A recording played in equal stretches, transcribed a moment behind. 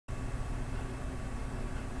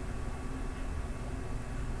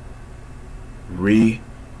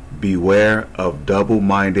Beware of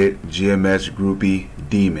double-minded GMS groupie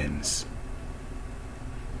demons.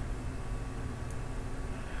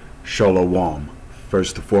 Shalom.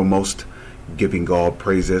 First and foremost, giving all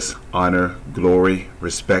praises, honor, glory,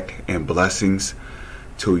 respect, and blessings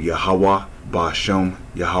to Yahweh, Ba'ashem,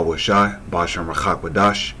 Yahweh Shai, Ba'ashem Rachak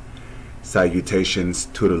Wadash. Salutations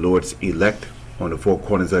to the Lord's elect on the four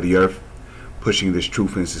corners of the earth, pushing this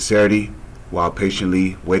truth and sincerity while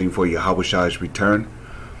patiently waiting for Yahweh Shai's return.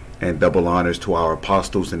 And double honors to our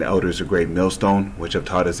apostles and elders of Great Millstone, which have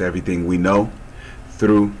taught us everything we know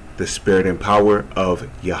through the spirit and power of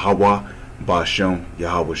Yahweh, Ba'ashem,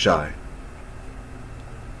 Yahweh Shai.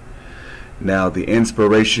 Now, the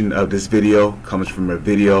inspiration of this video comes from a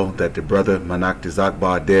video that the brother Manak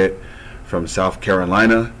Tizakba did from South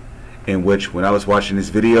Carolina, in which when I was watching this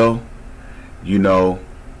video, you know,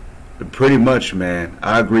 pretty much, man,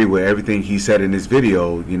 I agree with everything he said in this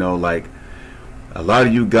video. You know, like, a lot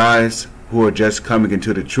of you guys who are just coming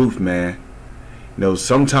into the truth, man, you know,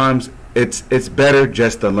 sometimes it's better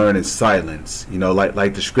just to learn in silence, you know,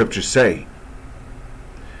 like the scriptures say.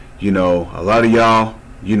 You know, a lot of y'all,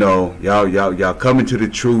 you know, y'all come into the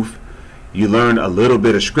truth, you learn a little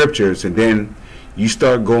bit of scriptures, and then you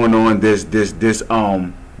start going on this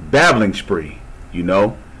babbling spree, you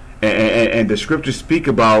know, and the scriptures speak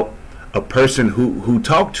about a person who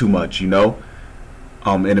talk too much, you know.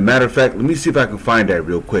 And a matter of fact, let me see if I can find that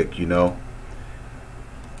real quick, you know.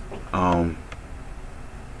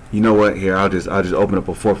 You know what? Here, I'll just open up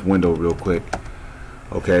a fourth window real quick.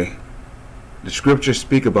 Okay. The scriptures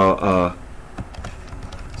speak about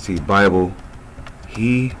see, Bible,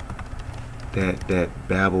 he that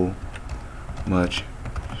babble much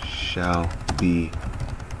shall be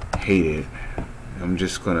hated. I'm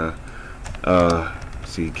just gonna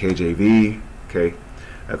see KJV, okay.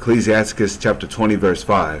 Ecclesiasticus chapter 20 verse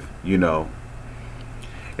 5, you know,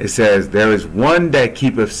 it says, there is one that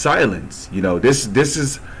keepeth silence. You know, this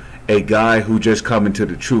is a guy who just come into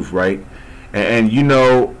the truth, right? And you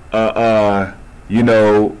know,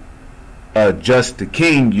 just the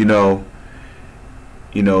king, you know,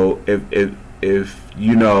 if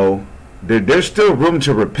you know, there's still room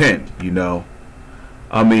to repent, you know.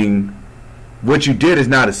 I mean, what you did is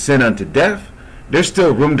not a sin unto death. There's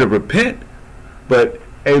still room to repent. But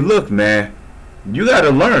hey, look, man, you got to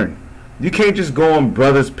learn. You can't just go on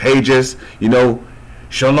brothers' pages, you know,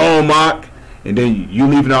 shalom, Mark, and then you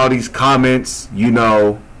leaving all these comments, you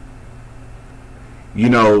know,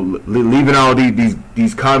 leaving all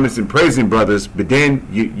these comments and praising brothers, but then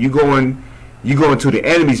you go into the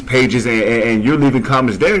enemy's pages and you're leaving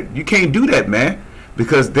comments there. You can't do that, man,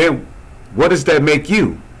 because then what does that make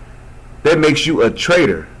you? That makes you a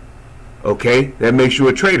traitor, okay? That makes you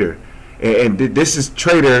a traitor. And this is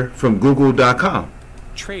Trader from Google.com.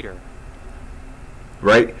 Traitor.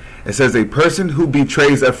 Right? It says a person who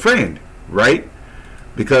betrays a friend, right?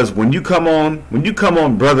 Because when you come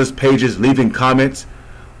on brothers' pages leaving comments,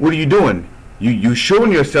 what are you doing? You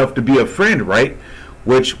showing yourself to be a friend, right?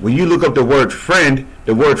 Which, when you look up the word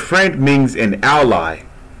friend means an ally,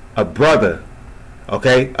 a brother.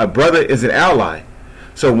 Okay? A brother is an ally.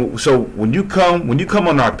 So when you come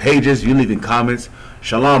on our pages, you leaving comments,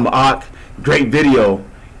 shalom ak, great video,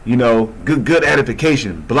 you know, good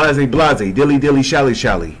edification, blase, dilly,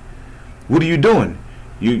 shally. What are you doing?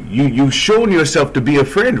 You showing yourself to be a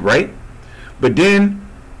friend, right? But then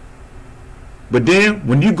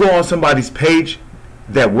when you go on somebody's page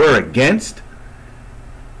that we're against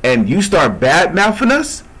and you start bad mouthing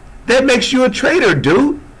us, that makes you a traitor,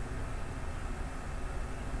 dude.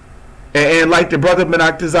 And like the brother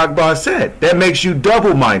Manak Tizakba said, that makes you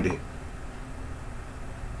double-minded.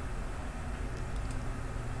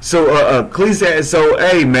 So so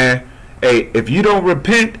hey, man, hey, if you don't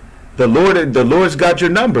repent, the Lord's got your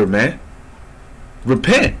number, man.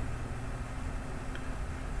 Repent.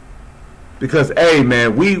 Because hey,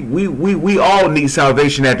 man, we all need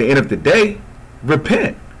salvation at the end of the day.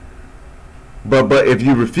 Repent. But if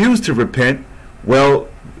you refuse to repent, the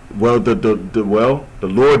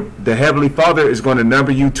Lord, the Heavenly Father, is going to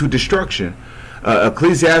number you to destruction.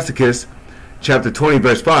 Ecclesiasticus chapter 20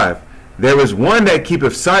 verse 5. There is one that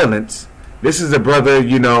keepeth silence. This is a brother,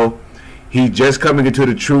 you know, he just coming into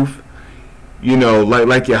the truth, you know,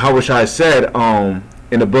 like Yahweh Shai said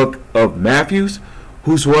in the book of Matthew,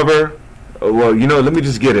 whosoever, well, you know, let me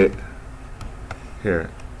just get it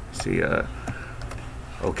here. See,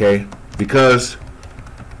 okay, because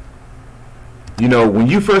you know, when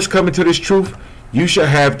you first come into this truth, you shall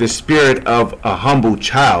have the spirit of a humble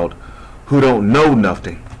child who don't know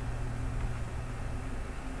nothing.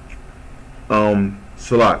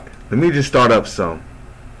 Salak, let me just start up some.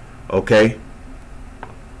 Okay?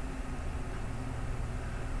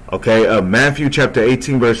 Okay, Matthew chapter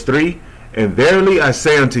 18 verse 3. And verily I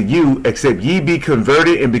say unto you, except ye be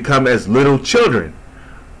converted and become as little children.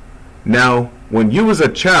 Now, when you was a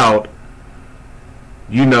child,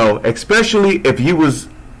 you know, especially if you was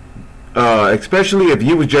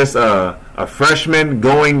just a freshman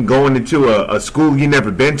going into a school you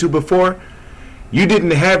never been to before, you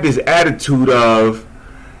didn't have this attitude of,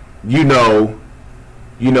 you knew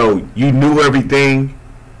everything.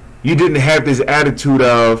 You didn't have this attitude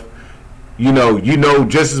of, you know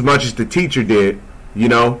just as much as the teacher did. You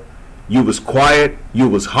know, you was quiet, you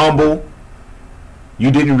was humble, you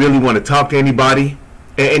didn't really want to talk to anybody,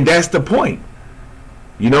 and that's the point.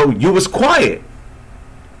 You know, you was quiet.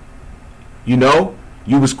 You know,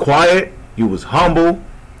 you was quiet, you was humble.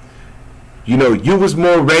 You know, you was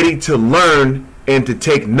more ready to learn and to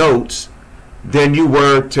take notes than you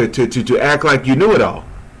were to act like you knew it all.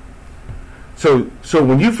 So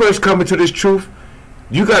when you first come into this truth,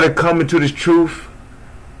 you got to come into this truth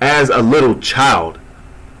as a little child.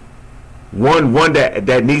 One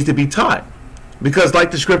that needs to be taught. Because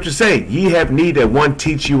like the scriptures say, ye have need that one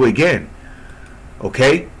teach you again.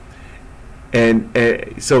 Okay? And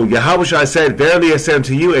so Yahushua said, verily I say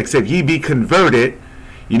unto you, except ye be converted.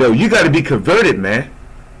 You know, you got to be converted, man.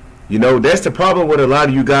 You know, that's the problem with a lot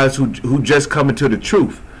of you guys who just come into the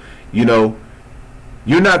truth. You know,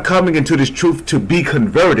 you're not coming into this truth to be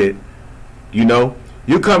converted. You know,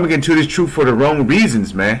 you're coming into this truth for the wrong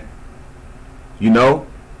reasons, man. You know,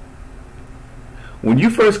 when you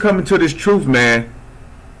first come into this truth, man,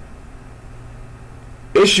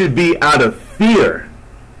 it should be out of fear.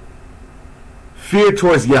 Fear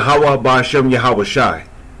towards Yahweh Ba'ashem Yahweh Shai.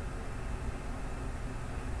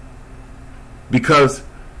 Because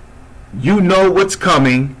you know what's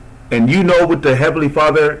coming, and you know what the Heavenly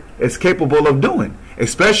Father is capable of doing.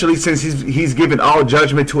 Especially since he's given all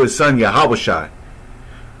judgment to his son Yahweh Shai.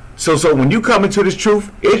 So when you come into this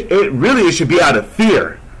truth, it really should be out of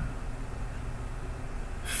fear.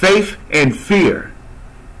 Faith and fear.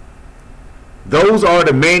 Those are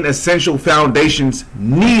the main essential foundations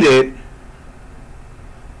needed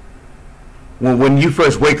when you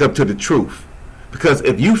first wake up to the truth. Because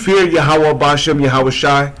if you fear Yahweh Ba'ashem Yahweh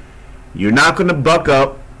Shai, you're not going to buck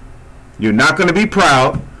up. You're not going to be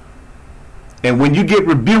proud. And when you get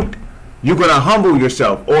rebuked, you're going to humble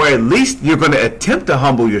yourself. Or at least you're going to attempt to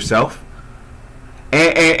humble yourself.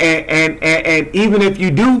 And even if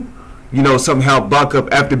you do, you know, somehow buck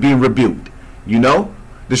up after being rebuked, you know,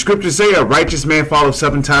 the scriptures say a righteous man falls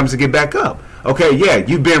 7 times to get back up. Okay, yeah,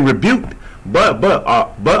 you've been rebuked, but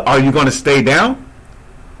are you going to stay down?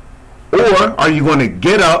 Or are you going to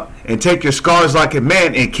get up and take your scars like a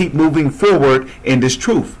man and keep moving forward in this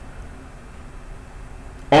truth?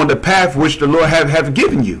 On the path which the Lord have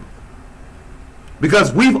given you.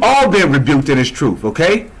 Because we've all been rebuked in His truth,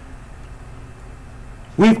 okay?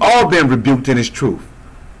 We've all been rebuked in His truth.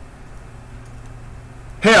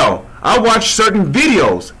 Hell, I watch certain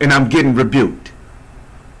videos and I'm getting rebuked.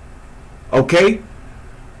 Okay?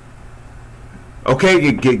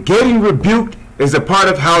 Okay, getting rebuked is a part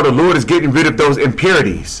of how the Lord is getting rid of those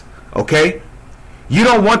impurities. Okay? You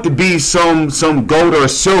don't want to be some gold or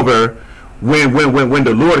silver when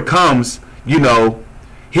the Lord comes, you know,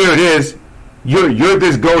 here it is, you're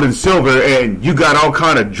this gold and silver and you got all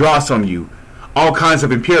kind of dross on you, all kinds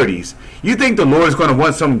of impurities. You think the Lord is going to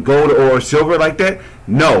want some gold or silver like that?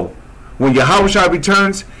 No. When Yahushua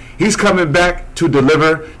returns, He's coming back to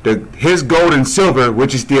deliver His gold and silver,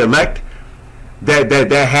 which is the elect, that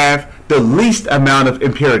have the least amount of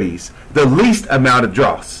impurities, the least amount of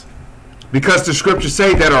dross. Because the scriptures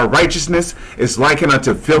say that our righteousness is likened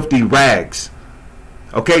unto filthy rags.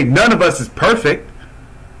 Okay, none of us is perfect,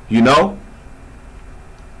 you know.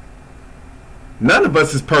 None of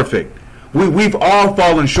us is perfect. We've all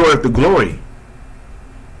fallen short of the glory.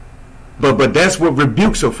 But that's what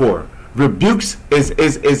rebukes are for. Rebukes is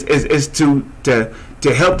to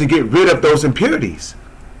help to get rid of those impurities.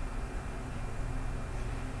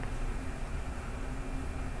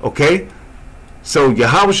 Okay? So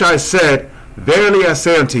Yahushua said, verily I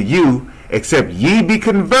say unto you, except ye be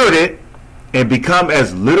converted and become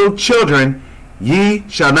as little children, ye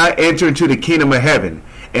shall not enter into the kingdom of heaven.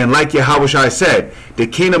 And like Yahushua said, the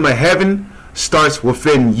kingdom of heaven starts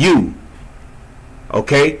within you.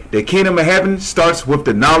 Okay? The kingdom of heaven starts with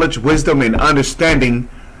the knowledge, wisdom, and understanding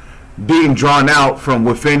being drawn out from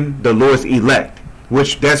within the Lord's elect.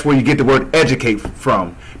 Which that's where you get the word educate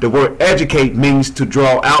from. The word educate means to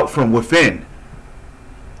draw out from within.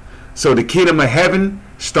 So the kingdom of heaven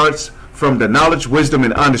starts from the knowledge, wisdom,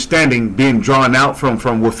 and understanding being drawn out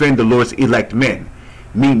from within the Lord's elect men.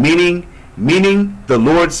 Meaning the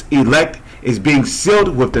Lord's elect is being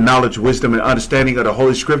sealed with the knowledge, wisdom, and understanding of the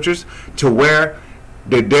Holy Scriptures, to where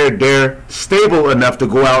they're stable enough to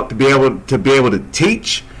go out to be able to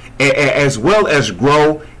teach, as well as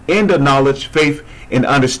grow in the knowledge, faith, and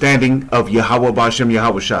understanding of Yahweh B'Shem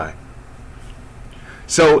Yahweh Shai.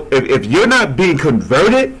 So if you're not being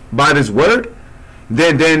converted by this word,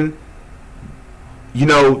 then you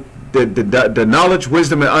know the knowledge,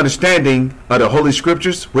 wisdom, and understanding of the Holy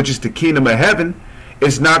Scriptures, which is the kingdom of heaven,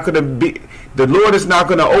 is not going to be. The Lord is not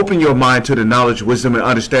going to open your mind to the knowledge, wisdom, and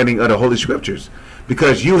understanding of the Holy Scriptures,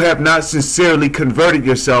 because you have not sincerely converted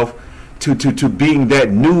yourself to being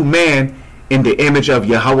that new man in the image of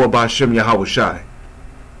Yahweh B'Shem Yahweh Shai.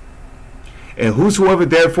 And whosoever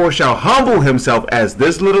therefore shall humble himself as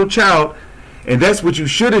this little child, and that's what you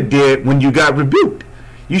should have did when you got rebuked.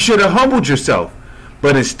 You should have humbled yourself,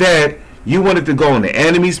 but instead you wanted to go on the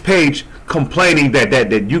enemy's page complaining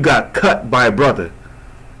that you got cut by a brother.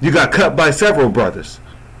 You got cut by several brothers.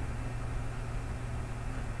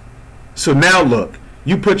 So now look,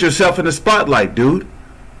 you put yourself in the spotlight, dude.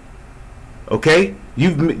 Okay?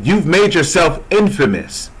 You've made yourself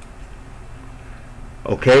infamous.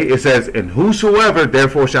 Okay? It says, and whosoever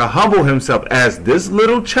therefore shall humble himself as this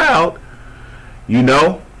little child, you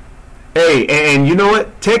know, hey, and you know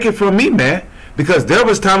what? Take it from me, man. Because there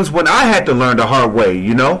was times when I had to learn the hard way,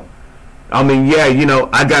 you know. I mean, yeah, you know,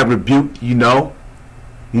 I got rebuked, you know.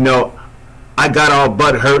 I got all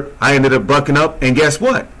butt hurt. I ended up bucking up, and guess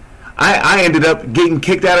what? I ended up getting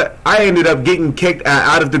kicked out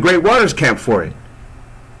of the Great Waters camp for it.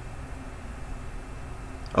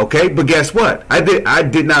 Okay, but guess what? I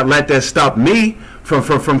did not let that stop me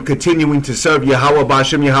from continuing to serve Yahweh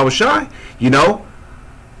B'Shem Yahweh Shai. You know,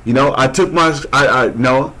 I took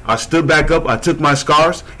I stood back up. I took my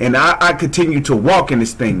scars, and I continued to walk in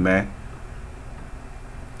this thing, man.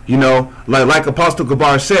 You know, like Apostle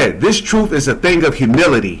Gabar said, this truth is a thing of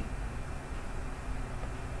humility.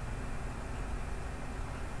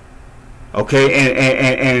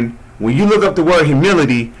 Okay, and when you look up the word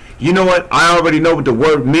humility, you know what? I already know what the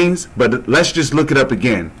word means, but let's just look it up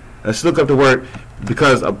again. Let's look up the word,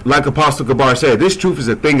 because like Apostle Gabar said, this truth is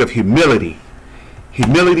a thing of humility.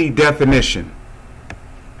 Humility definition.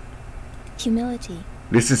 Humility.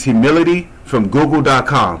 This is humility from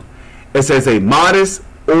Google.com. It says a modest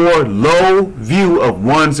or low view of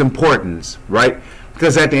one's importance, right?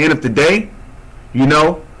 Because at the end of the day, you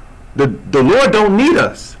know, the Lord don't need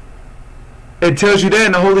us. It tells you that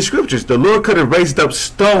in the Holy Scriptures. The Lord could have raised up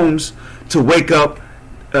stones to wake up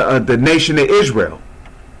the nation of Israel.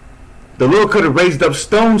 The Lord could have raised up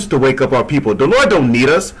stones to wake up our people. The Lord don't need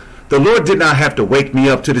us. The Lord did not have to wake me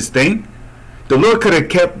up to this thing. The Lord could have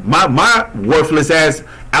kept my worthless ass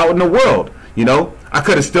out in the world. You know, I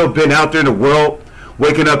could have still been out there in the world,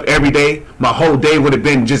 waking up every day. My whole day would have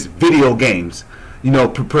been just video games. You know,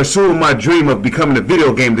 pursuing my dream of becoming a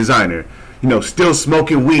video game designer. You know, still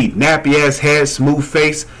smoking weed, nappy ass head, smooth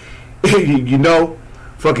face. You know,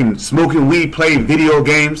 fucking smoking weed, playing video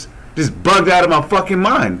games, just bugged out of my fucking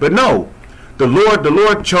mind. But no, the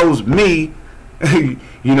Lord chose me.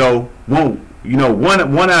 You know,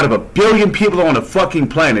 one out of a billion people on the fucking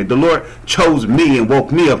planet. The Lord chose me and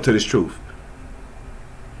woke me up to this truth.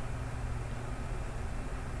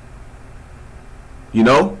 You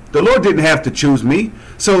know, the Lord didn't have to choose me.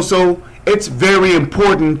 So it's very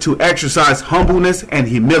important to exercise humbleness and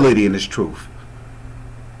humility in this truth.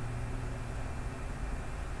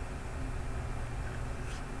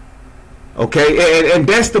 Okay, and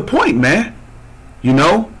that's the point, man. You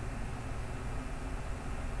know?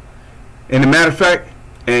 And a matter of fact,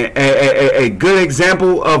 a good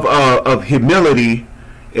example of humility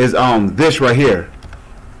is this right here.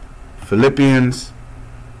 Philippians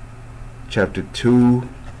chapter 2.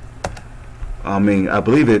 I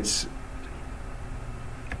believe it's,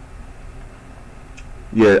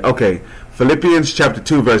 yeah, okay. Philippians chapter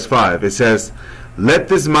 2 verse 5. It says, let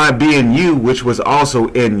this mind be in you, which was also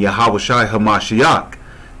in Yahushua HaMashiach.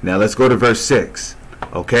 Now let's go to verse 6.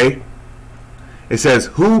 Okay. It says,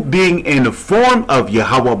 who being in the form of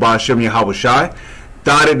Yahweh B'Shem Yahweh Shai,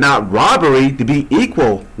 thought it not robbery to be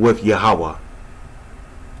equal with Yahweh.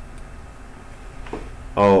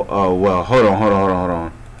 Oh, well, hold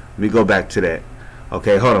on. Let me go back to that.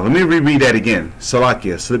 Okay, hold on. Let me reread that again.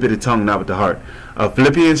 Salakia, slip of the tongue, not with the heart.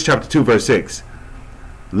 Philippians chapter 2, verse 6.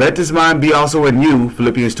 Let this mind be also in you,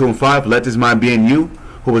 Philippians 2 and 5. Let this mind be in you,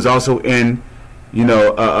 who was also in, you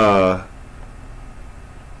know,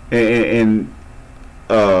 Philippians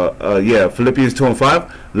 2 and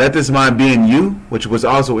 5. Let this mind be in you, which was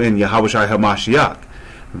also in Yahushua HaMashiach.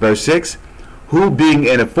 Verse 6. Who being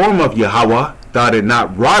in the form of Yahweh, thought it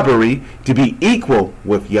not robbery to be equal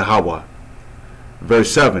with Yahweh.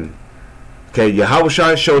 verse 7. Okay,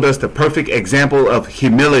 Yahushua showed us the perfect example of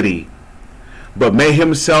humility, but made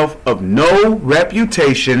himself of no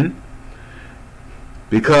reputation,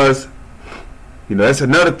 because, you know, that's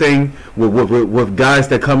another thing with guys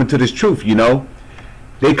that come into this truth, you know.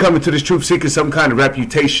 They come into this truth seeking some kind of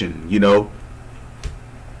reputation, you know.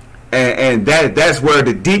 And that's where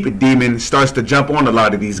the deep demon starts to jump on a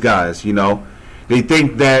lot of these guys, you know. They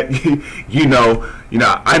think that, you know,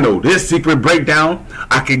 I know this secret breakdown.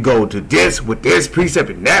 I can go to this with this precept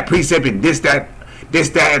and that precept and this, that,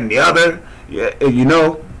 and the other, yeah, you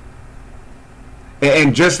know.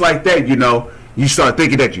 And just like that, you know, you start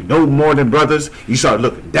thinking that you know more than brothers. You start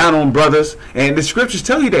looking down on brothers. And the scriptures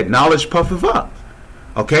tell you that knowledge puffeth up.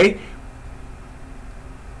 Okay?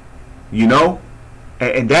 You know?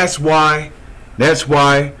 And that's why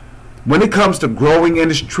when it comes to growing in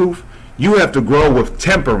this truth, you have to grow with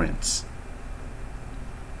temperance.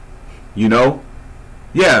 You know?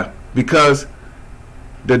 Yeah, because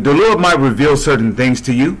the Lord might reveal certain things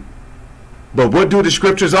to you. But what do the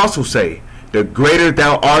scriptures also say? The greater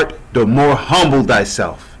thou art, the more humble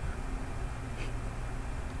thyself.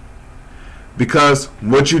 Because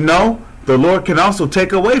what you know, the Lord can also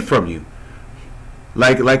take away from you.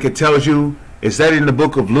 Like it tells you, is that in the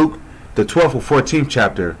book of Luke, the 12th or 14th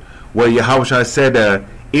chapter, where Yahushua said,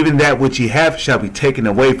 even that which ye have shall be taken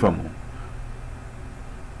away from him.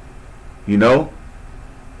 You know?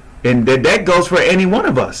 And that goes for any one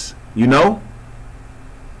of us. You know?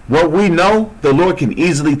 What we know, the Lord can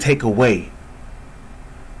easily take away.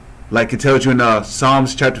 Like it tells you in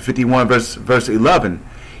Psalms chapter 51, verse 11.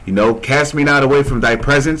 You know, cast me not away from thy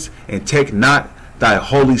presence, and take not thy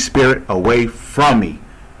Holy Spirit away from me.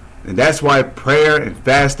 And that's why prayer and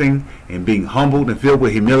fasting and being humbled and filled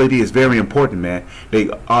with humility is very important, man. They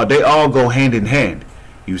all go hand in hand,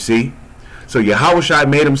 you see. So Yahushua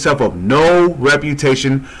made himself of no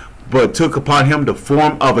reputation, but took upon him the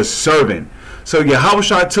form of a servant. So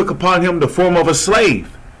Yahushua took upon him the form of a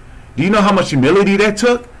slave. Do you know how much humility that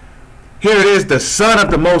took? Here it is, the Son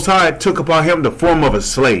of the Most High took upon him the form of a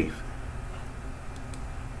slave.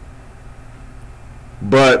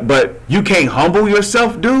 But you can't humble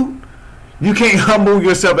yourself, dude. You can't humble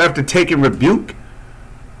yourself after taking rebuke.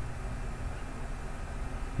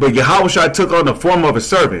 But Yahushua took on the form of a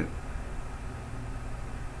servant.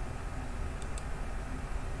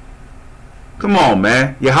 Come on,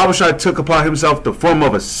 man. Yahushua took upon himself the form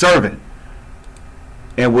of a servant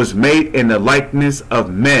and was made in the likeness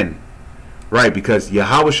of men. Right, because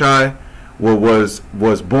Yahushua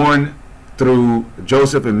was born through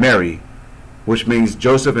Joseph and Mary, which means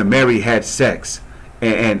Joseph and Mary had sex.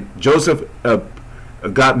 And Joseph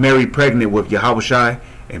got Mary pregnant with Yahushua,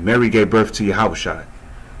 and Mary gave birth to Yahushua.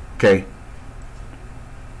 Okay?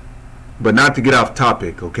 But not to get off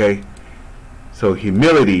topic, okay? So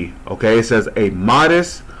humility, okay, it says a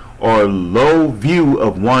modest or low view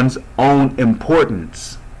of one's own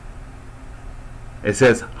importance. It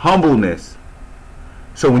says humbleness.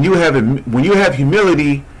 So when you have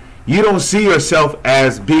humility, you don't see yourself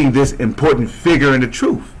as being this important figure in the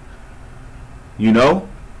truth. You know?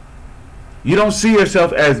 You don't see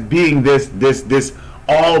yourself as being this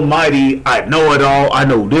almighty, I know it all, I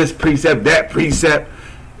know this precept, that precept.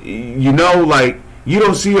 You know, like, you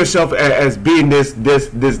don't see yourself as being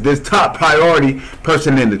this top priority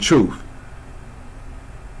person in the truth.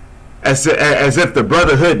 As if the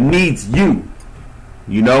brotherhood needs you.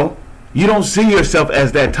 You know? You don't see yourself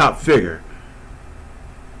as that top figure.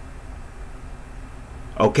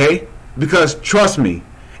 Okay? Because trust me,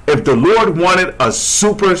 if the Lord wanted a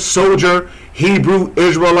super soldier Hebrew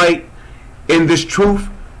Israelite in this truth,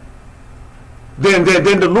 then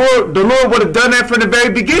the Lord would have done that from the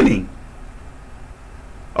very beginning.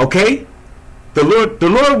 Okay? The Lord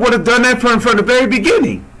would have done that from the very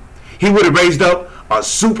beginning. He would have raised up a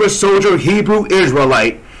super soldier Hebrew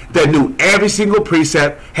Israelite that knew every single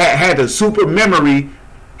precept, had the super memory,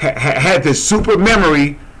 had the super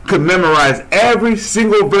memory, could memorize every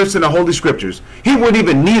single verse in the Holy Scriptures. He wouldn't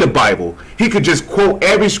even need a Bible. He could just quote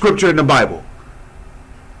every scripture in the Bible.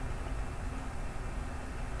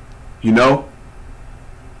 You know?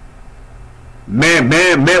 Man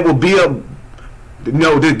will be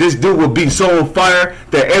this dude will be so on fire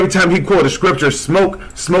that every time he quote a scripture, smoke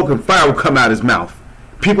and fire will come out his mouth.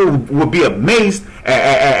 People will be amazed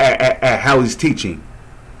at how he's teaching.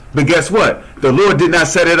 But guess what? The Lord did not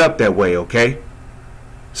set it up that way, okay?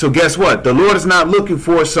 So guess what? The Lord is not looking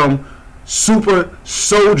for some super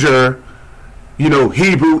soldier,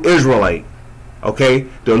 Hebrew Israelite. Okay,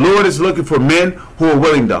 the Lord is looking for men who are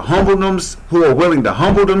willing to humble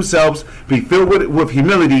themselves, be filled with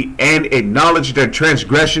humility, and acknowledge their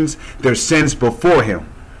transgressions, their sins before Him.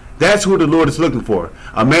 That's who the Lord is looking for.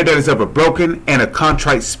 A man that is of a broken and a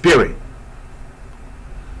contrite spirit.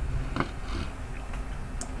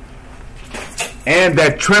 And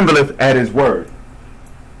that trembleth at His word.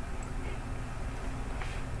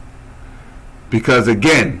 Because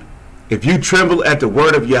again, if you tremble at the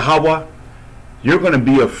word of Yahweh, you're going to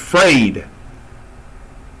be afraid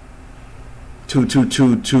you're going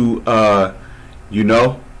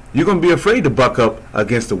to be afraid to buck up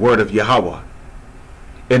against the word of Yahweh.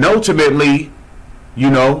 And ultimately, you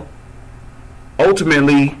know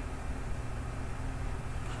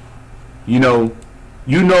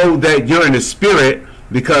that you're in the spirit,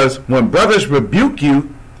 because when brothers rebuke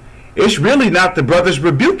you, it's really not the brothers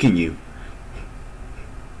rebuking you.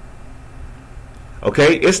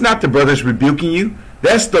 Okay, it's not the brothers rebuking you.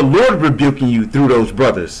 That's the Lord rebuking you through those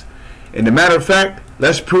brothers. And a matter of fact,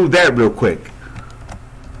 let's prove that real quick.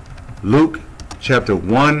 Luke chapter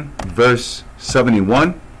 1 verse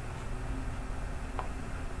 71.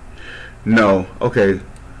 No, okay.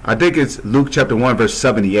 I think it's Luke chapter 1 verse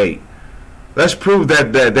 78. Let's prove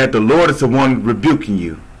that the Lord is the one rebuking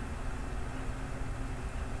you.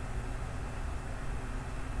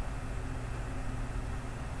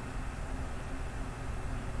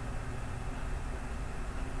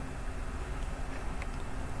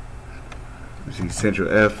 See Central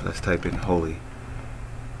F, let's type in holy.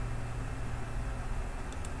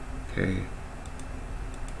 Okay.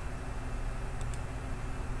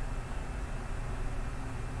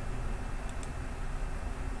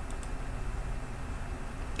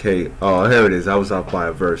 Okay, oh, here it is. I was off by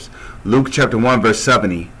a verse. Luke chapter 1 verse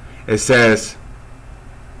 70. It says,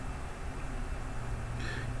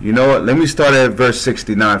 you know what? Let me start at verse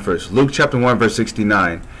 69 first. Luke chapter 1 verse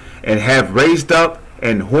 69. And have raised up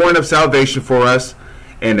an horn of salvation for us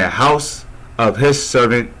in the house of his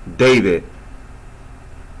servant David.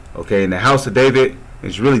 Okay, in the house of David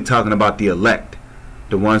is really talking about the elect,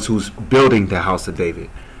 the ones who's building the house of David.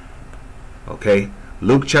 Okay,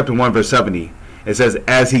 Luke chapter 1 verse 70. It says,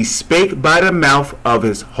 as he spake by the mouth of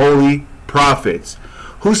his holy prophets.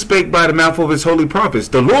 Who spake by the mouth of his holy prophets?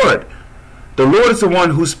 The Lord. The Lord is the one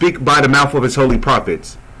who speak by the mouth of his holy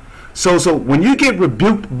prophets. So when you get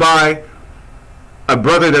rebuked by a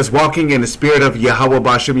brother that's walking in the spirit of Yahweh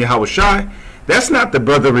Ba'ashem Yahweh Shai, that's not the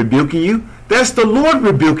brother rebuking you. That's the Lord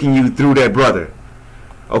rebuking you through that brother.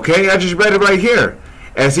 Okay, I just read it right here.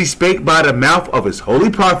 As he spake by the mouth of his holy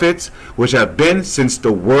prophets, which have been since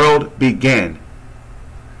the world began.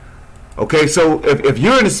 Okay, so if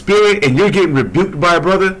you're in the spirit and you're getting rebuked by a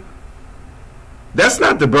brother, that's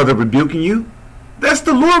not the brother rebuking you. That's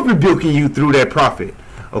the Lord rebuking you through that prophet.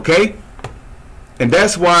 Okay? And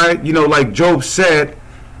that's why, like Job said,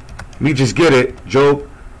 let me just get it. Job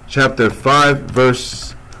chapter 5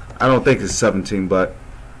 verse, I don't think it's 17, but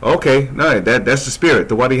okay, no, that's the spirit.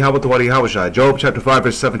 The Wadi Yahweh, the Wadi Yahweh Shai. Job chapter 5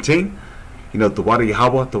 verse 17. The Wadi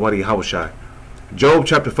Yahweh, the Wadi Yahweh Shai. Job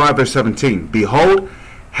chapter 5 verse 17. Behold,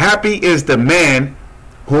 happy is the man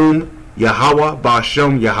whom Yahweh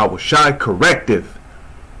Ba'ashem Yahweh Shai corrective.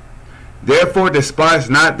 Therefore despise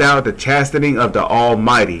not thou the chastening of the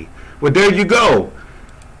Almighty. Well, there you go.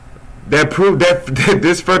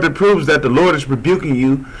 This further proves that the Lord is rebuking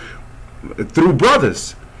you through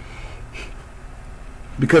brothers.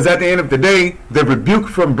 Because at the end of the day, the rebuke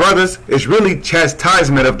from brothers is really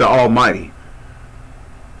chastisement of the Almighty.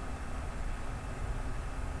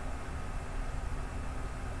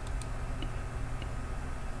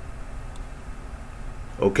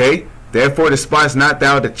 Okay? Therefore despise not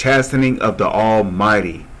thou the chastening of the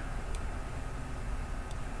Almighty.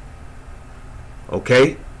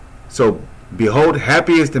 Okay? So, behold,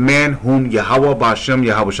 happy is the man whom Yahweh Ba'ashem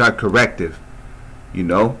Yahweh Shai corrective.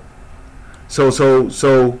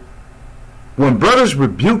 So when brothers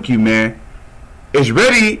rebuke you, man, it's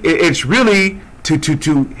really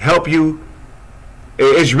to help you.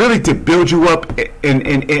 It's really to build you up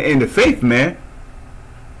in the faith, man.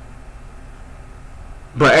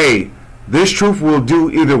 But hey, this truth will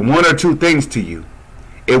do either one or two things to you.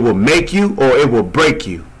 It will make you or it will break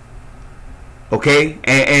you. Okay?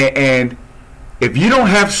 And if you don't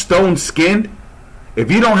have stone skinned,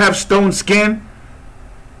 if you have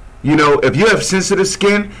sensitive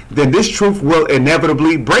skin, then this truth will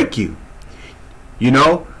inevitably break you.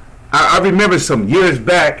 I remember some years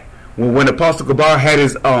back when Apostle Gabar had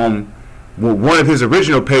his one of his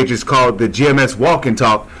original pages called the GMS Walk and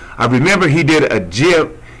Talk. I remember he did a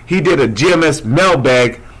GMS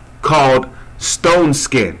mailbag called Stone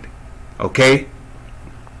Skinned. Okay?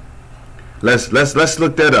 Let's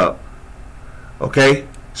look that up. Okay?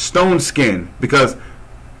 Stone skin. Because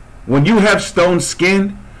when you have stone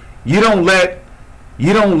skin, you don't let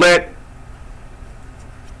you know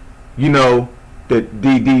you don't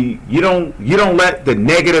let the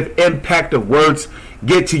negative impact of words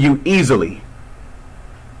get to you easily.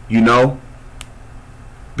 You know?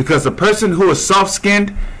 Because a person who is soft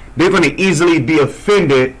skinned, they're going to easily be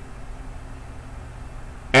offended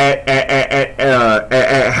at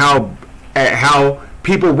how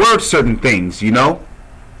people word certain things, you know.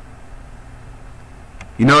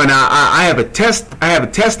 You know, and I have a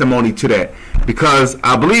testimony to that, because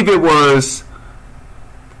I believe it was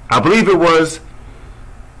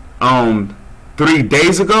 3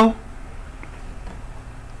 days ago.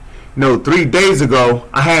 No, 3 days ago,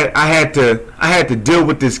 I had to deal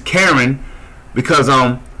with this Karen, because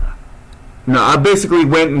I basically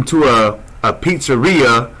went into a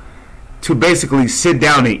pizzeria to basically sit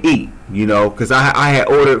down and eat, you know, because I had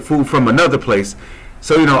ordered food from another place.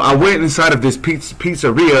 So, you know, I went inside of this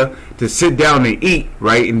pizzeria to sit down and eat,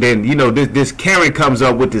 right? And then, you know, this Karen comes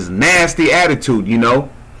up with this nasty attitude, you know.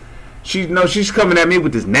 She's coming at me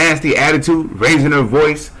with this nasty attitude, raising her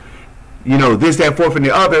voice, you know, this, that, fourth, and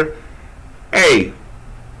the other. Hey,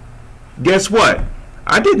 guess what?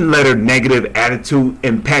 I didn't let her negative attitude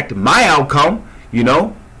impact my outcome, you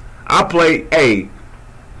know. I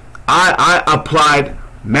applied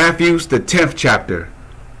Matthew's the 10th chapter,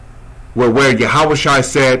 where Yahushua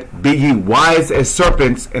said, "Be ye wise as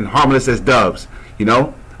serpents and harmless as doves." You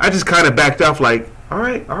know, I just kind of backed off, like, all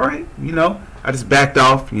right, you know. I just backed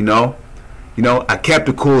off, you know. I kept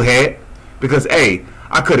a cool head, because hey,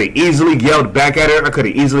 I could have easily yelled back at her. I could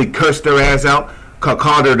have easily cursed her ass out,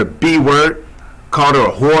 called her the B word, called her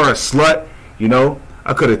a whore, a slut. You know,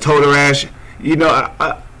 I could have told her ass. You know,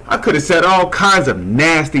 I could have said all kinds of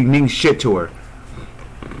nasty, mean shit to her.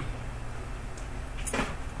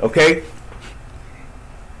 Okay?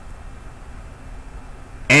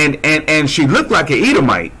 And she looked like an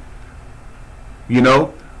Edomite. You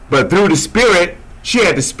know? But through the spirit, she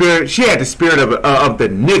had the spirit of the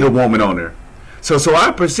nigger woman on her. So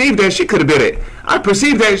I perceived that she could have been I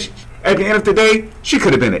perceived that at the end of the day, she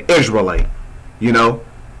could have been an Israelite. You know?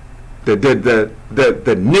 The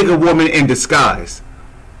nigger woman in disguise.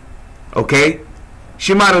 Okay?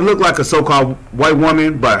 She might have looked like a so-called white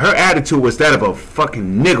woman, but her attitude was that of a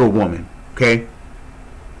fucking nigger woman. Okay?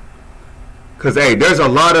 Because, hey, there's a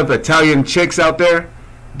lot of Italian chicks out there.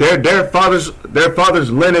 Their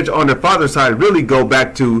father's lineage on their father's side really go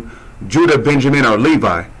back to Judah, Benjamin, or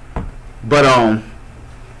Levi. But,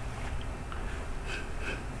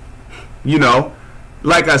 you know,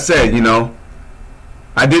 like I said, you know,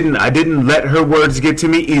 I didn't let her words get to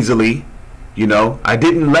me easily. You know, I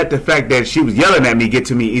didn't let the fact that she was yelling at me get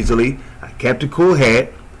to me easily. I kept a cool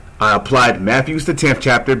head. I applied Matthew's the 10th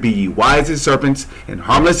chapter, "Be ye wise as serpents and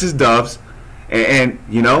harmless as doves." And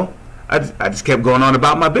you know, I just kept going on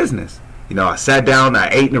about my business. You know, I sat down, I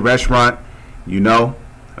ate in the restaurant. You know,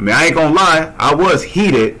 I mean, I ain't gonna lie, I was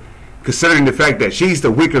heated, considering the fact that she's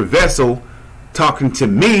the weaker vessel, talking to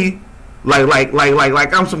me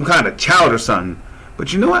like I'm some kind of child or something.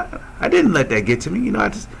 But you know what? I didn't let that get to me. You know, I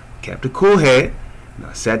just kept a cool head. You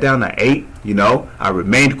know, I sat down, I ate. You know, I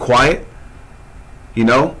remained quiet. You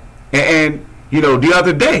know, and you know, the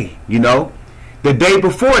other day, you know, the day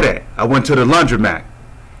before that, I went to the laundromat.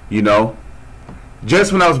 You know,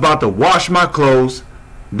 just when I was about to wash my clothes,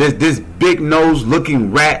 this big nose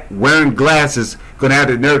looking rat wearing glasses gonna have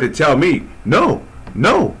the nerve to tell me, no,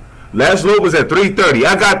 last load was at 3:30.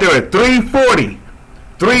 I got there at 3:40.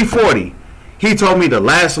 3:40. He told me the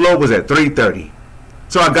last load was at 3:30.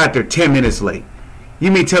 So I got there 10 minutes late.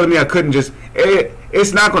 You mean telling me I couldn't just...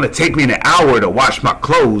 It's not going to take me an hour to wash my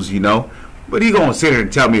clothes, you know. But he going to sit here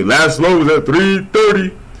and tell me last load was at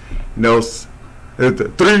 3:30. You know,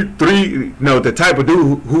 the type of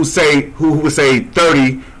dude who would say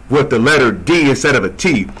 30 with the letter D instead of a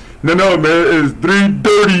T. No, man, it's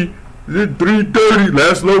 3:30. It's 3:30.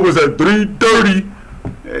 Last load was at 3:30.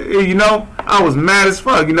 You know, I was mad as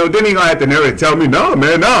fuck. You know, then he gonna have to nerve to tell me, no,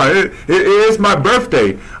 man, no, it's my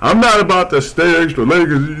birthday. I'm not about to stay extra late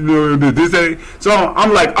because, you know, this ain't. So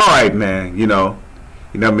I'm like, all right, man, you know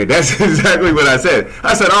what I mean? That's exactly what I said.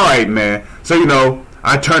 I said, all right, man. So, you know,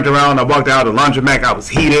 I turned around, I walked out of the laundromat. I was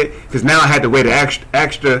heated because now I had to wait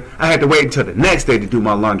extra. I had to wait until the next day to do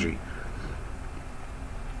my laundry.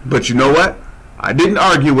 But you know what? I didn't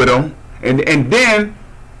argue with him. And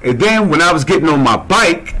then when I was getting on my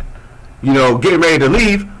bike, you know, getting ready to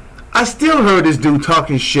leave, I still heard this dude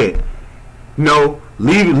talking shit. You know,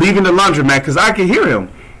 leaving the laundromat because I could hear him.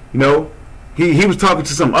 You know, he was talking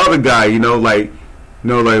to some other guy. You know, like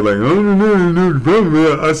No, like, I don't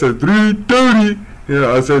know, I said 3:30.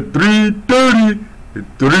 Yeah, I said 3:30.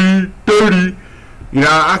 3:30. You know,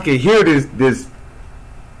 I can hear this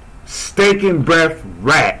stinking breath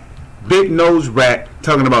rat, big nose rat,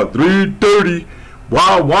 talking about 3:30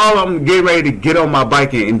 while I'm getting ready to get on my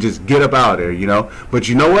bike and just get up out of there, you know. But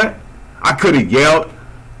you know what? I could have yelled,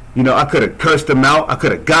 you know, I could have cursed him out, I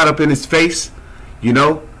could have got up in his face, you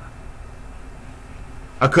know.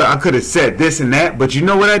 I could have said this and that, but you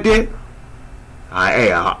know what I did?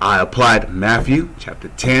 I applied Matthew chapter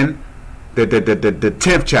 10, the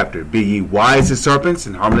 10th chapter. Be ye wise as serpents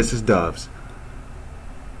and harmless as doves.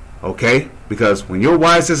 Okay? Because when you're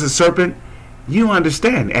wise as a serpent, you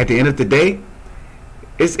understand at the end of the day,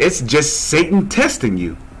 it's just Satan testing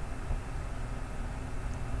you.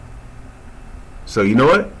 So you know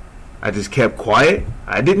what? I just kept quiet.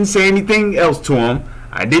 I didn't say anything else to him.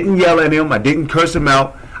 I didn't yell at him. I didn't curse him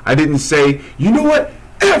out. I didn't say, you know what?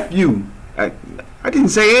 F you. I didn't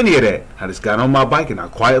say any of that. I just got on my bike and I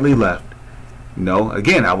quietly left. You know,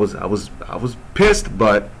 again, I was pissed,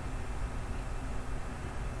 but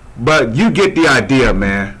you get the idea,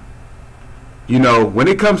 man. You know, when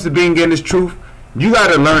it comes to being in this truth, you got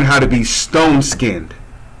to learn how to be stone-skinned.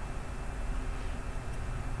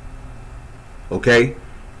 Okay?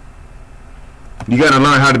 You got to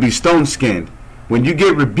learn how to be stone-skinned. When you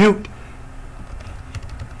get rebuked,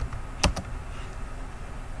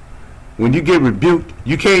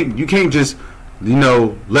 you can't just, you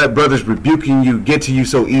know, let brothers rebuking you get to you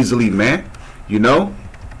so easily, man. You know?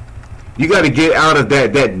 You got to get out of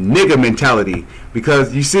that nigga mentality,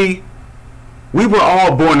 because you see, we were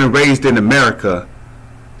all born and raised in America.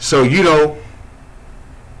 So, you know,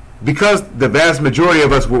 because the vast majority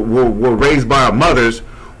of us were raised by our mothers,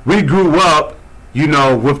 we grew up, you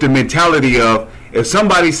know, with the mentality of, if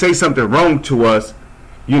somebody say something wrong to us,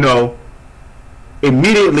 you know,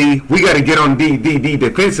 immediately we got to get on the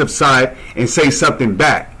defensive side and say something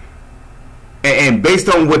back. And based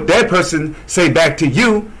on what that person say back to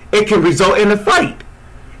you, it can result in a fight.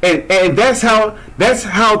 And that's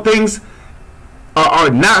how things are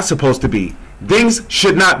not supposed to be. Things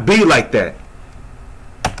should not be like that.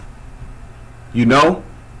 You know?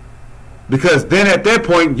 Because then at that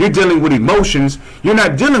point, you're dealing with emotions. You're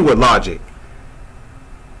not dealing with logic.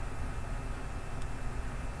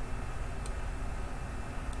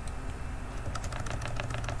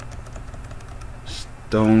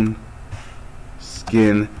 Stone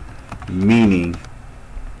skin meaning,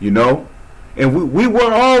 you know? And we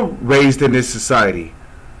were all raised in this society.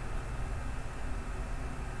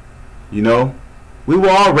 You know? We were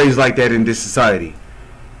all raised like that in this society.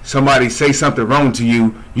 Somebody say something wrong to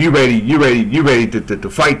you, you ready to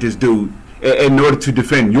fight this dude in order to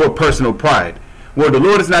defend your personal pride. Well, the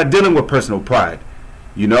Lord is not dealing with personal pride,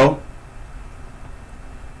 you know?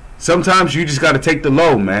 Sometimes you just got to take the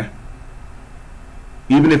low, man.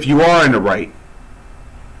 Even if you are in the right.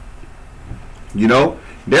 You know?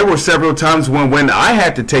 There were several times when I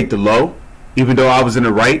had to take the low, even though I was in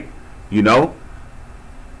the right, you know?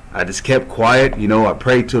 I just kept quiet, you know. I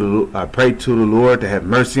prayed to the Lord to have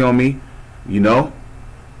mercy on me, you know.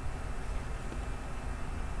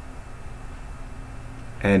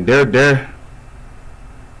 And they're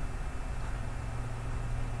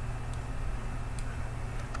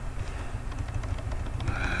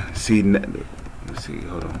see, let's see,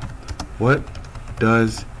 hold on. What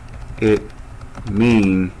does it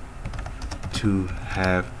mean to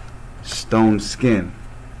have stone skin?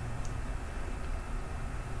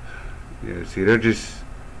 Yeah, see, they're just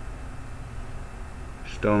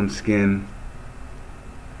stone skin.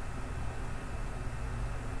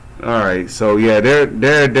 All right, so yeah, they're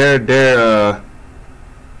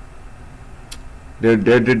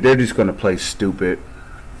just gonna play stupid.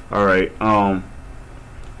 All right,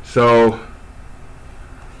 so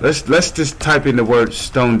let's just type in the word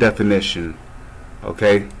stone definition,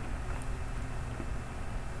 okay?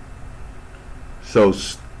 So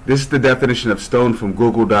this is the definition of stone from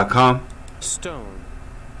Google.com. Stone.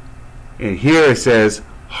 And here it says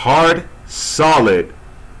hard, solid.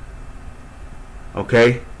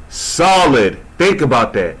 Okay? Solid. Think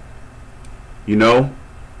about that. You know?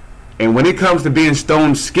 And when it comes to being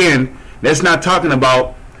stone skinned, that's not talking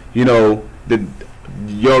about, you know, the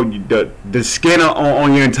skin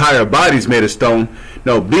on your entire body is made of stone.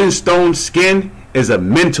 No, being stone skinned is a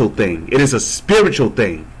mental thing. It is a spiritual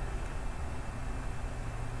thing.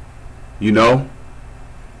 You know?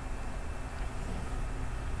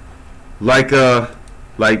 Like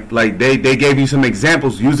they gave you some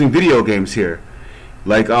examples using video games here.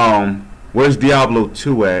 Like where's Diablo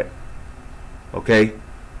 2 at? Okay.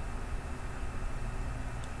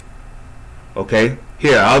 Okay.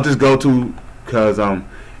 here, I'll just go to, because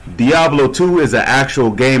Diablo 2 is an actual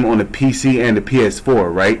game on the PC and the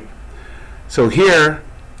PS4, right? So here,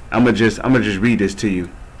 I'm gonna just read this to you.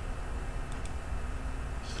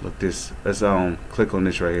 Let's click on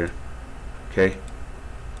this right here. Okay.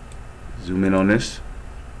 Zoom in on this.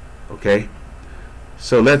 Okay.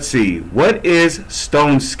 So let's see. What is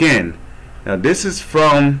stone skin? Now this is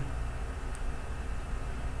from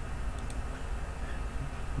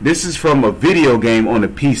a video game on the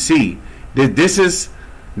PC. This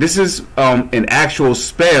is an actual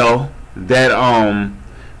spell that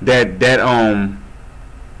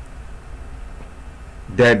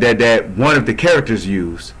one of the characters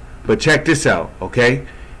use. But check this out, okay?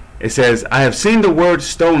 It says, I have seen the word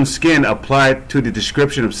stone skin applied to the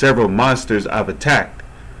description of several monsters I've attacked.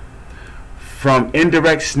 From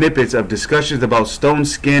indirect snippets of discussions about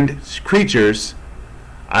stone-skinned creatures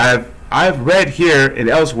I've read here and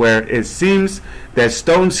elsewhere, it seems that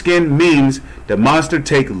stone skin means the monster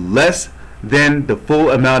take less than the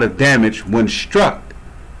full amount of damage when struck.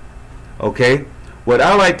 Okay? What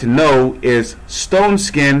I like to know is stone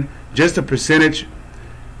skin just a percentage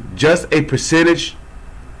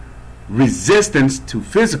resistance to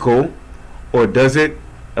physical, or does it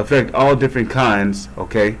affect all different kinds?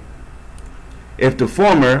 Okay? If the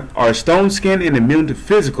former, are stone skin and immune to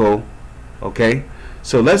physical. Okay?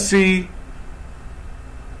 So let's see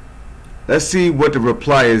what the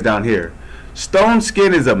reply is down here. Stone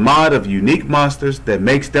skin is a mod of unique monsters that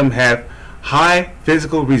makes them have high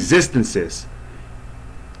physical resistances.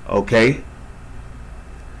 Okay?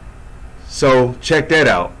 So check that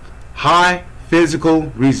out. High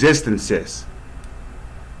physical resistances.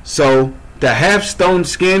 So to have stone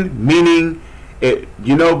skin, meaning it,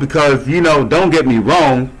 because don't get me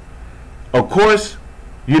wrong, of course,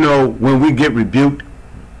 when we get rebuked,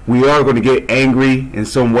 we are going to get angry in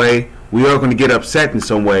some way. We are going to get upset in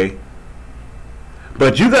some way.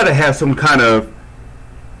 But you got to have some kind of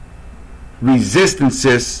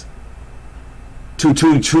resistances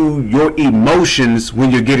to your emotions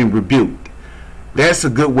when you're getting rebuked. That's a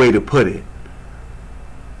good way to put it.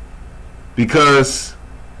 Because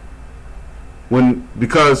when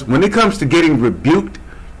it comes to getting rebuked,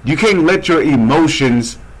 you can't let your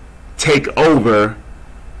emotions take over,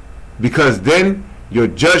 because then your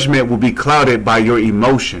judgment will be clouded by your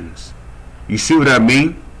emotions. You see what I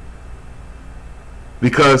mean?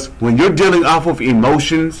 Because when you're dealing off of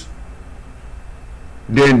emotions,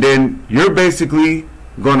 then you're basically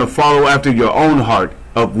going to follow after your own heart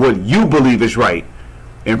of what you believe is right.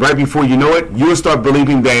 And right before you know it, you'll start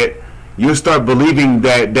believing that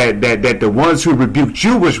the ones who rebuked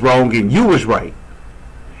you was wrong and you was right.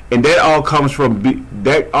 And that all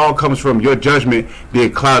comes from your judgment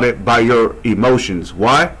being clouded by your emotions.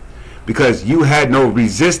 Why? Because you had no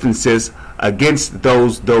resistances against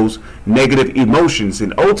those negative emotions,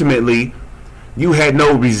 and ultimately you had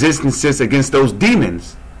no resistances against those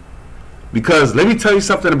demons. Because let me tell you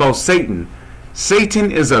something about Satan.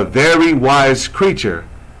 Satan is a very wise creature.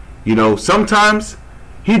 Sometimes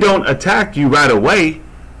he don't attack you right away.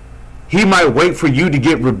 He might wait for you to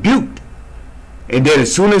get rebuked. And then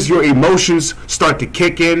as soon as your emotions start to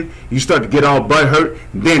kick in, you start to get all butthurt,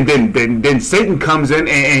 then Satan comes in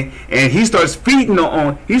and he starts feeding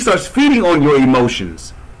on your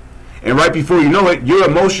emotions. And right before you know it, your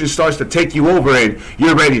emotion starts to take you over, and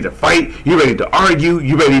you're ready to fight, you're ready to argue,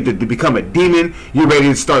 you're ready to become a demon, you're ready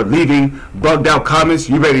to start leaving bugged out comments,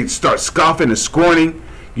 you're ready to start scoffing and scorning,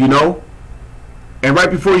 And right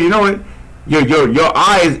before you know it, your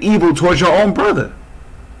eye is evil towards your own brother.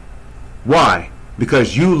 Why?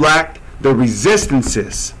 Because you lacked the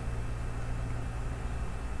resistances.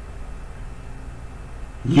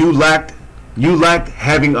 You lacked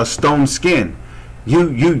having a stone skin.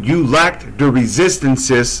 You lacked the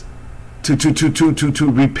resistances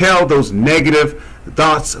to repel those negative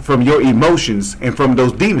thoughts from your emotions and from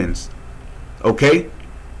those demons. Okay?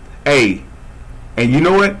 Hey, and you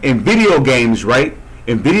know what? In video games, right?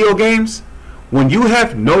 In video games, when you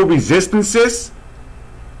have no resistances,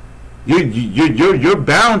 you're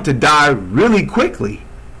bound to die really quickly.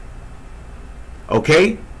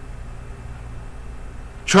 Okay?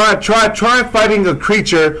 Try fighting a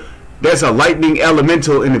creature that's a lightning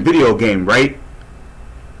elemental in a video game, right?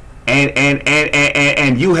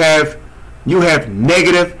 And you have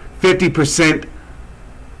negative 50%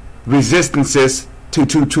 resistances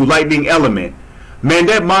to lightning element. Man,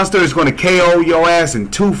 that monster is going to KO your ass in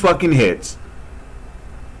 2 fucking hits.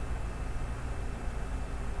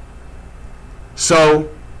 So,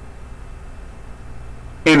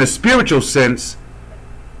 in a spiritual sense,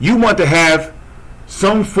 you want to have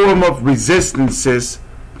some form of resistances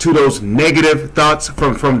to those negative thoughts,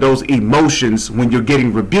 from those emotions when you're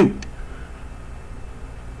getting rebuked.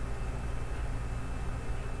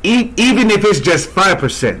 Even if it's just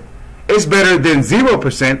 5%, it's better than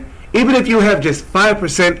 0%. Even if you have just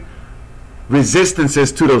 5%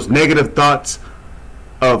 resistances to those negative thoughts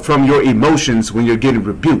from your emotions when you're getting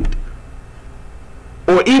rebuked,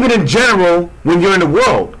 or even in general when you're in the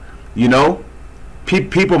world, you know,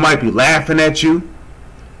 people might be laughing at you.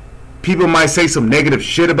 People might say some negative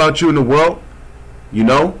shit about you in the world, you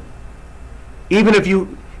know. Even if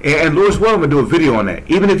you, and Lord's will, I'm going to do a video on that.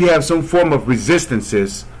 Even if you have some form of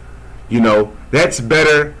resistances, you know, that's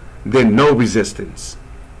better than no resistance.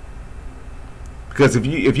 Because if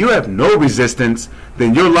you have no resistance,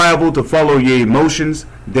 then you're liable to follow your emotions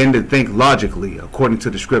than to think logically, according to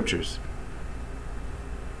the scriptures.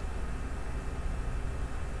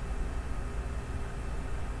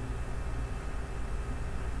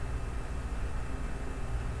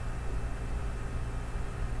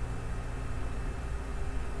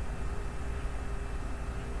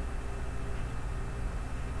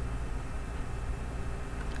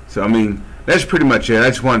 So I mean, that's pretty much it. I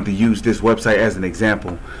just wanted to use this website as an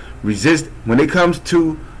example. When it comes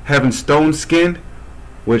to having stone skinned,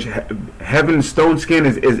 which having stone skin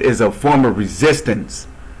is a form of resistance,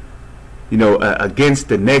 you know, against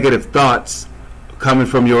the negative thoughts coming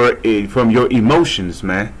from your emotions,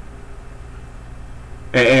 man.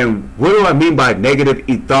 And what do I mean by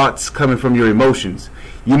negative thoughts coming from your emotions?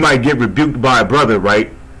 You might get rebuked by a brother,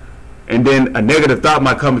 right? And then a negative thought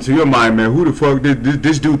might come into your mind, man. Who the fuck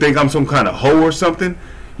this dude think I'm some kind of hoe or something?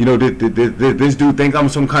 You know, this dude think I'm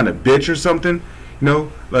some kind of bitch or something? You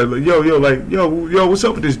know, like yo, what's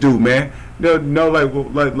up with this dude, man? No, like,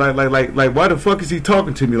 why the fuck is he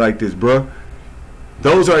talking to me like this, bro?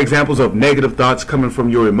 Those are examples of negative thoughts coming from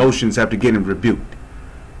your emotions after getting rebuked.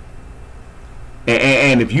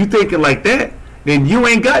 And if you thinking like that, then you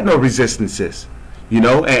ain't got no resistances, you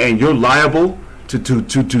know, and you're liable to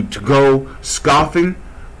go scoffing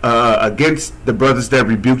against the brothers that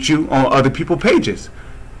rebuked you on other people's pages.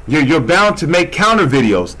 You're bound to make counter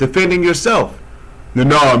videos defending yourself.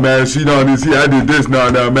 No, man, see, no, see, I did this,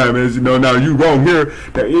 no, man, you know, now you wrong here.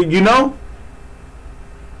 You know,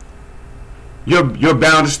 you're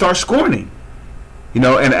bound to start scorning. You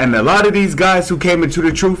know, and a lot of these guys who came into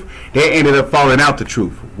the truth, they ended up falling out the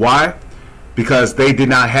truth. Why? Because they did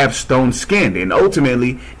not have stone skinned, and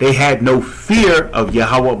ultimately they had no fear of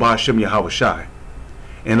Yahweh Ba'ashem Yahweh Shai.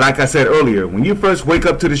 And like I said earlier, when you first wake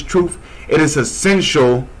up to this truth, it is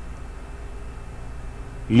essential,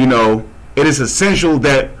 you know, it is essential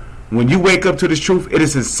that when you wake up to this truth, it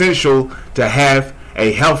is essential to have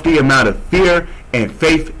a healthy amount of fear and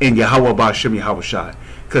faith in Yahweh Ba'ashem Yahweh Shai.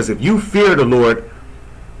 Because if you fear the Lord,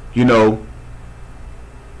 you know,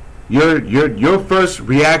 your first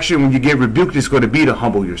reaction when you get rebuked is going to be to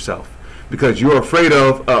humble yourself, because you're afraid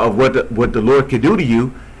of what the Lord can do to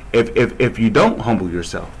you if you don't humble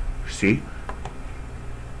yourself. See?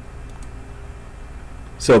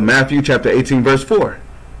 So Matthew chapter 18 verse 4.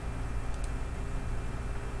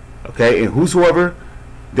 Okay, and whosoever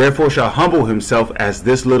therefore shall humble himself as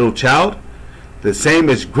this little child, the same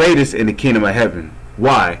is greatest in the kingdom of heaven.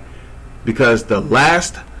 Why? Because the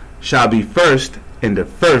last shall be first, and the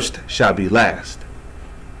first shall be last.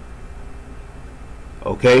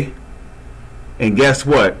 Okay? And guess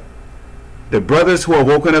what? The brothers who are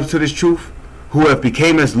woken up to this truth, who have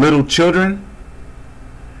became as little children,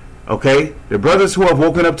 okay? The brothers who have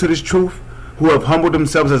woken up to this truth, who have humbled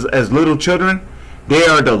themselves as little children, they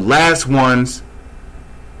are the last ones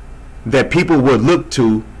that people would look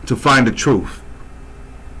to find the truth.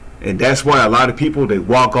 And that's why a lot of people, they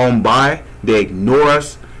walk on by, they ignore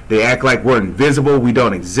us, they act like we're invisible, we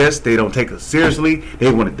don't exist, they don't take us seriously,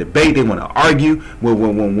 they want to debate, they want to argue.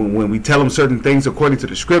 When we tell them certain things according to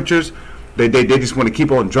the scriptures, they just want to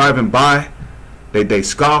keep on driving by. They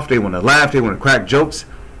scoff, they want to laugh, they want to crack jokes.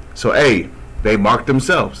 So hey, they mark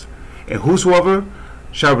themselves. And whosoever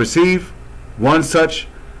shall receive one such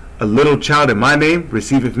a little child in my name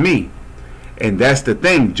receiveth me. And that's the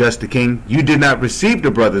thing, Just the King, you did not receive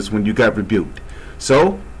the brothers when you got rebuked.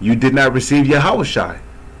 So you did not receive Yahweh Shai.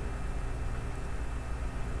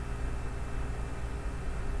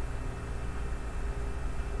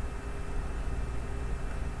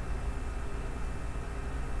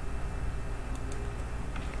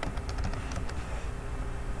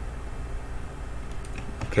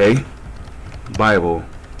 Okay, Bible.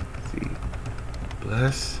 Let's see,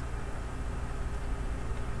 bless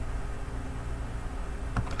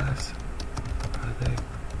are they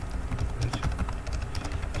which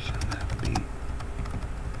shall not be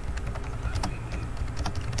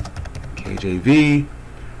KJV.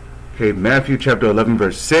 Okay, Matthew chapter 11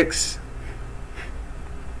 verse 6.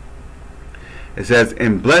 It says,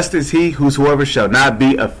 and blessed is he whosoever shall not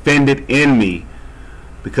be offended in me.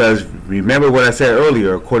 Because remember what I said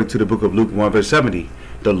earlier, according to the book of Luke 1 verse 70.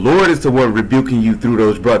 The Lord is the one rebuking you through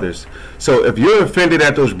those brothers. So if you're offended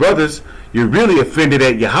at those brothers, you're really offended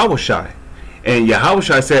at Yahushua. And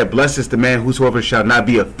Yahushua said, blessed is the man whosoever shall not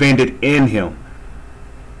be offended in him.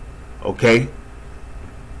 Okay?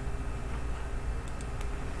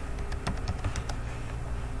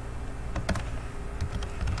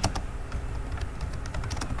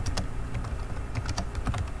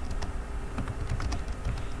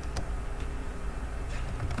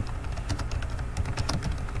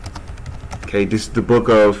 Okay, this is the book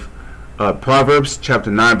of Proverbs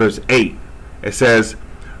chapter 9 verse 8. It says,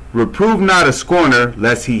 reprove not a scorner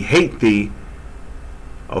lest he hate thee.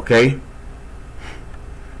 Okay?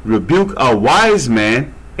 Rebuke a wise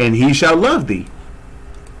man and he shall love thee.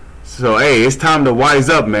 So hey, it's time to wise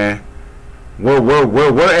up, man.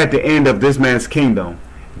 We're at the end of this man's kingdom.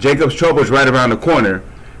 Jacob's trouble is right around the corner.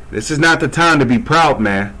 This is not the time to be proud,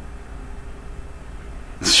 man.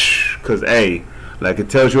 Because hey, like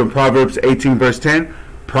it tells you in Proverbs 18 verse 10,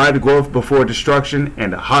 pride goeth before destruction,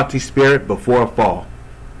 and a haughty spirit before a fall.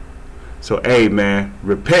 So, hey, man,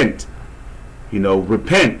 repent. You know,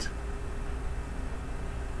 repent.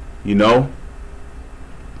 You know,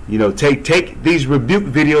 take these rebuke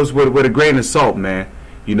videos with a grain of salt, man.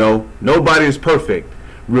 You know, nobody is perfect.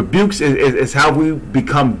 Rebukes is how we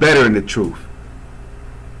become better in the truth.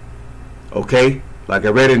 Okay? Like I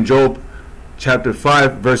read in Job chapter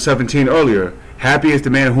 5 verse 17 earlier. Happy is the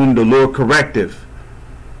man whom the Lord correcteth.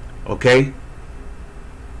 Okay?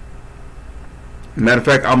 Matter of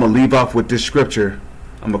fact, I'm going to leave off with this scripture.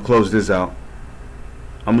 I'm going to close this out.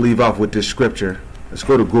 I'm going to leave off with this scripture. Let's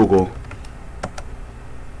go to Google.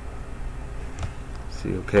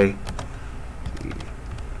 See, okay?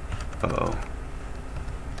 Uh-oh.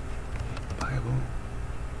 Bible.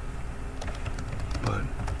 But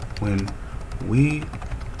when we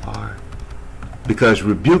are... Because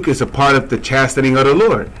rebuke is a part of the chastening of the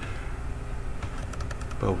Lord.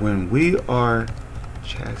 But when we are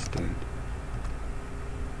chastened,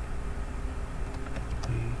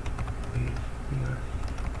 we are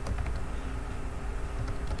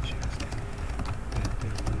chastened, that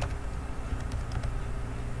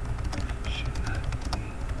we should not be.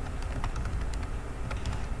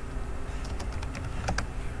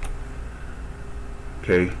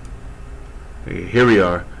 Okay. Here we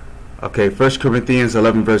are. Okay, 1 Corinthians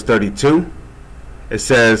 11 verse 32. It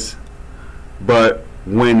says, but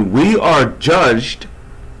when we are judged,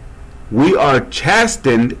 we are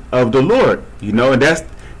chastened of the Lord. You know, and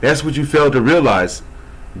that's what you fail to realize,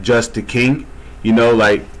 just the king. You know,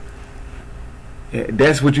 like,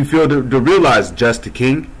 that's what you fail to realize, just the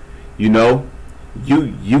king. You know,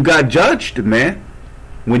 you got judged, man.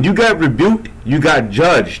 When you got rebuked, you got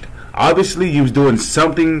judged. Obviously, you was doing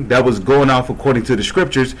something that was going off according to the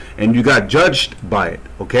scriptures, and you got judged by it,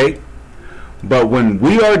 okay? But when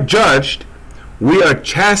we are judged, we are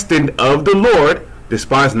chastened of the Lord.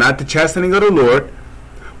 Despise not the chastening of the Lord.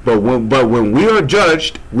 But when we are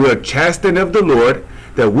judged, we are chastened of the Lord,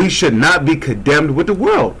 that we should not be condemned with the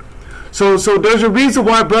world. So there's a reason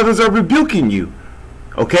why brothers are rebuking you,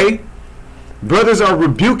 okay? Brothers are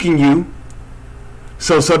rebuking you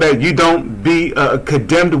so that you don't be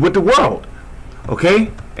condemned with the world, okay?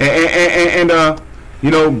 And you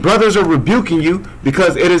know, brothers are rebuking you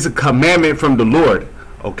because it is a commandment from the Lord,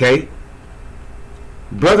 okay?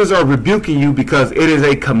 Brothers are rebuking you because it is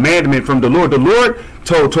a commandment from the Lord. The Lord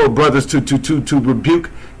told brothers to rebuke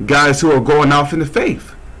guys who are going off in the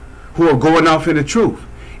faith, who are going off in the truth.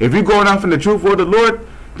 If you're going off in the truth, well,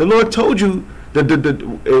 the Lord told you that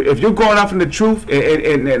if you're going off in the truth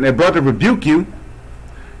and a brother rebuke you,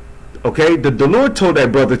 okay, the Lord told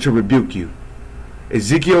that brother to rebuke you.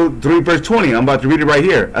 Ezekiel 3 verse 20. I'm about to read it right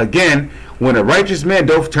here. Again, when a righteous man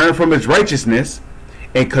doth turn from his righteousness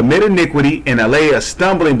and commit iniquity and lay a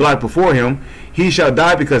stumbling block before him, he shall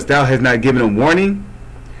die because thou hast not given him warning.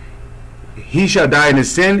 He shall die in his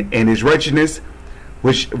sin, and his righteousness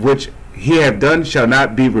which he have done shall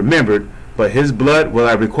not be remembered, but his blood will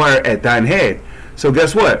I require at thine head. So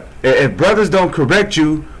guess what? If brothers don't correct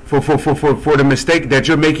you for the mistake that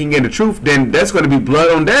you're making in the truth, then that's going to be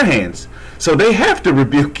blood on their hands. So they have to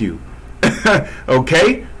rebuke you.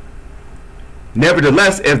 Okay?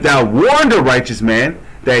 Nevertheless, if thou warn the righteous man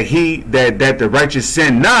that the righteous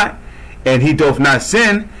sin not, and he doth not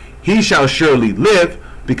sin, he shall surely live,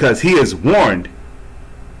 because he is warned.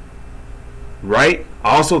 Right?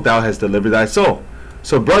 Also thou hast delivered thy soul.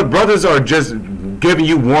 So brothers are just giving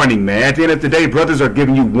you warning, man. At the end of the day, brothers are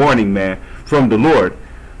giving you warning, man, from the Lord.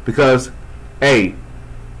 Because, hey,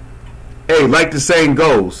 like the saying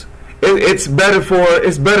goes, it's better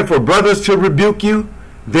for brothers to rebuke you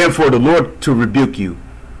than for the Lord to rebuke you.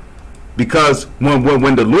 Because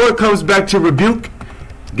when the Lord comes back to rebuke,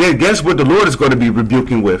 guess what the Lord is going to be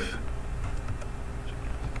rebuking with?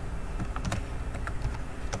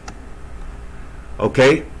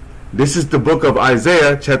 Okay, this is the book of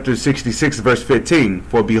Isaiah, chapter 66, verse 15.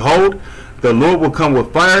 For behold, the Lord will come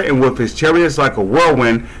with fire, and with his chariots like a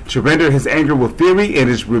whirlwind, to render his anger with fury, and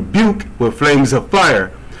his rebuke with flames of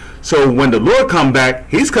fire. So when the Lord comes back,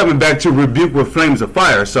 he's coming back to rebuke with flames of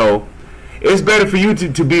fire. So it's better for you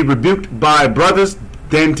to be rebuked by brothers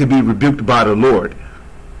than to be rebuked by the Lord.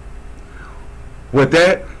 With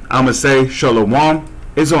that, I'm going to say shalom.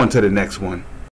 It's on to the next one.